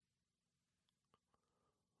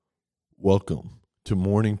Welcome to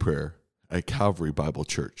morning prayer at Calvary Bible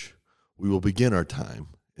Church. We will begin our time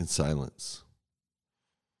in silence.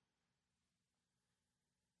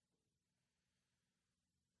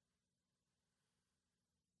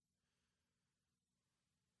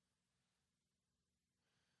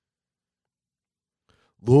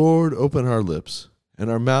 Lord, open our lips,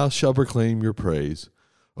 and our mouth shall proclaim your praise.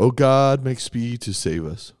 O God, make speed to save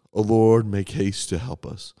us. O Lord, make haste to help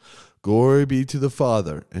us. Glory be to the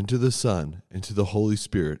Father, and to the Son, and to the Holy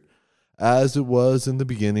Spirit, as it was in the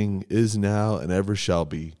beginning, is now, and ever shall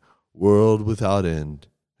be, world without end.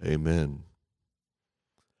 Amen.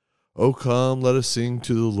 O come, let us sing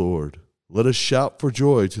to the Lord. Let us shout for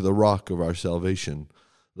joy to the rock of our salvation.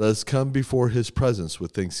 Let us come before his presence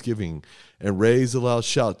with thanksgiving, and raise a loud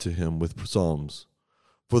shout to him with psalms.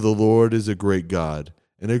 For the Lord is a great God,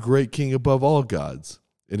 and a great King above all gods.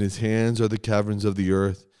 In his hands are the caverns of the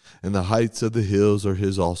earth, and the heights of the hills are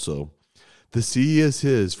his also. The sea is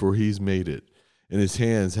his, for he's made it, and his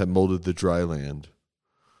hands have molded the dry land.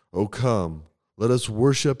 O come, let us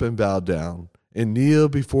worship and bow down, and kneel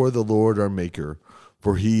before the Lord our Maker,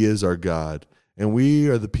 for he is our God, and we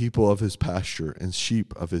are the people of his pasture and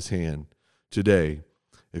sheep of his hand. Today,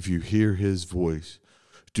 if you hear his voice,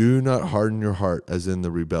 do not harden your heart as in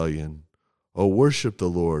the rebellion. O worship the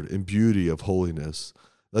Lord in beauty of holiness.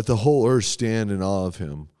 Let the whole earth stand in awe of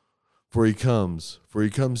him. For he comes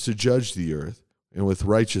to judge the earth, and with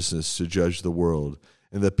righteousness to judge the world,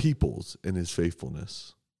 and the peoples in his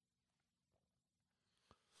faithfulness.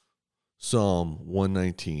 Psalm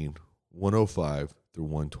 119, 105 through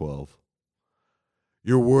 112.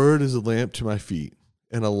 Your word is a lamp to my feet,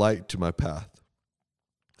 and a light to my path.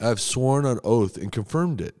 I have sworn on oath and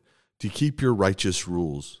confirmed it, to keep your righteous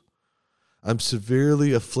rules. I'm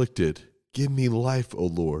severely afflicted. Give me life, O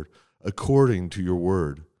Lord, according to your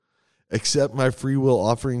word. Accept my freewill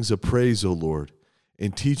offerings of praise, O Lord,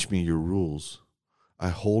 and teach me your rules. I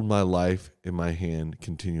hold my life in my hand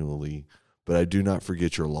continually, but I do not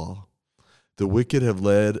forget your law. The wicked have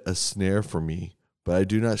led a snare for me, but I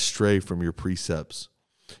do not stray from your precepts.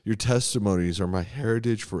 Your testimonies are my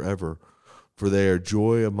heritage forever, for they are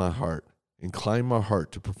joy of my heart. Incline my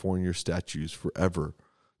heart to perform your statutes forever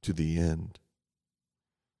to the end.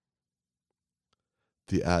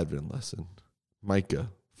 The Advent Lesson, Micah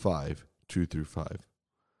 5, 2 through 5.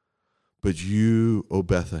 But you, O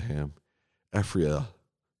Bethlehem, Ephrathah,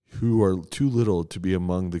 who are too little to be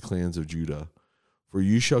among the clans of Judah, for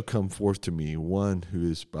you shall come forth to me one who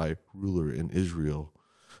is by ruler in Israel,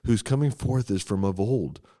 whose coming forth is from of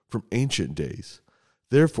old, from ancient days.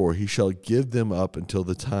 Therefore he shall give them up until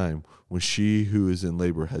the time when she who is in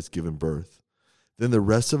labor has given birth. Then the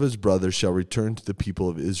rest of his brothers shall return to the people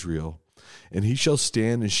of Israel, and he shall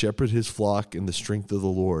stand and shepherd his flock in the strength of the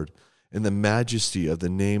Lord, in the majesty of the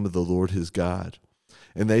name of the Lord his God.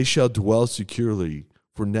 And they shall dwell securely,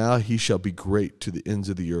 for now he shall be great to the ends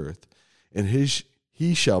of the earth, and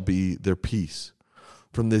he shall be their peace.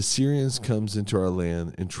 From the Assyrians comes into our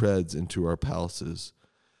land and treads into our palaces.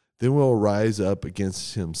 Then will rise up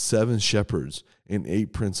against him 7 shepherds and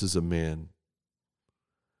 8 princes of man.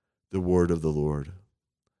 The word of the Lord.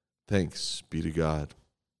 Thanks be to God.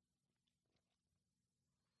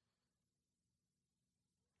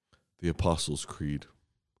 The Apostles' Creed.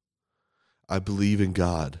 I believe in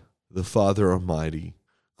God, the Father Almighty,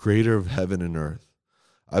 creator of heaven and earth.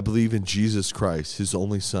 I believe in Jesus Christ, his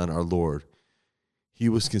only Son, our Lord. He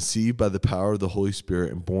was conceived by the power of the Holy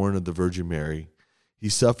Spirit and born of the Virgin Mary. He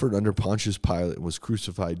suffered under Pontius Pilate and was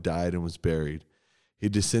crucified, died, and was buried. He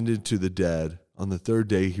descended to the dead. On the 3rd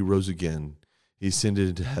day he rose again. He ascended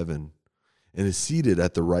into heaven and is seated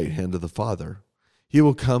at the right hand of the Father. He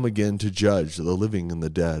will come again to judge the living and the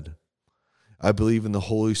dead. I believe in the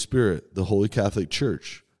Holy Spirit, the Holy Catholic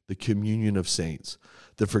Church, the communion of saints,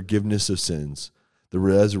 the forgiveness of sins, the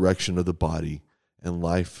resurrection of the body, and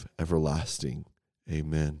life everlasting.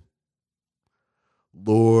 Amen.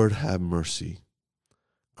 Lord, have mercy.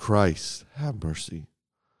 Christ, have mercy.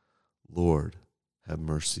 Lord, have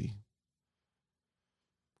mercy.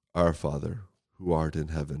 Our Father, who art in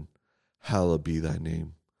heaven, hallowed be thy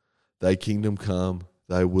name. Thy kingdom come,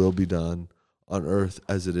 thy will be done, on earth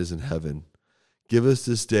as it is in heaven. Give us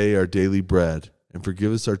this day our daily bread, and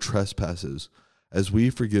forgive us our trespasses, as we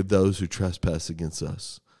forgive those who trespass against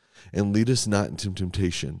us. And lead us not into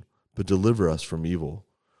temptation, but deliver us from evil.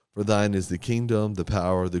 For thine is the kingdom, the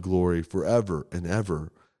power, the glory, forever and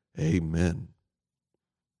ever. Amen.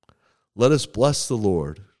 Let us bless the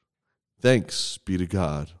Lord. Thanks be to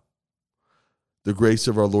God. The grace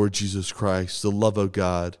of our Lord Jesus Christ, the love of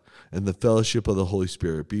God, and the fellowship of the Holy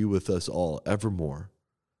Spirit be with us all evermore.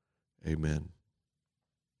 Amen.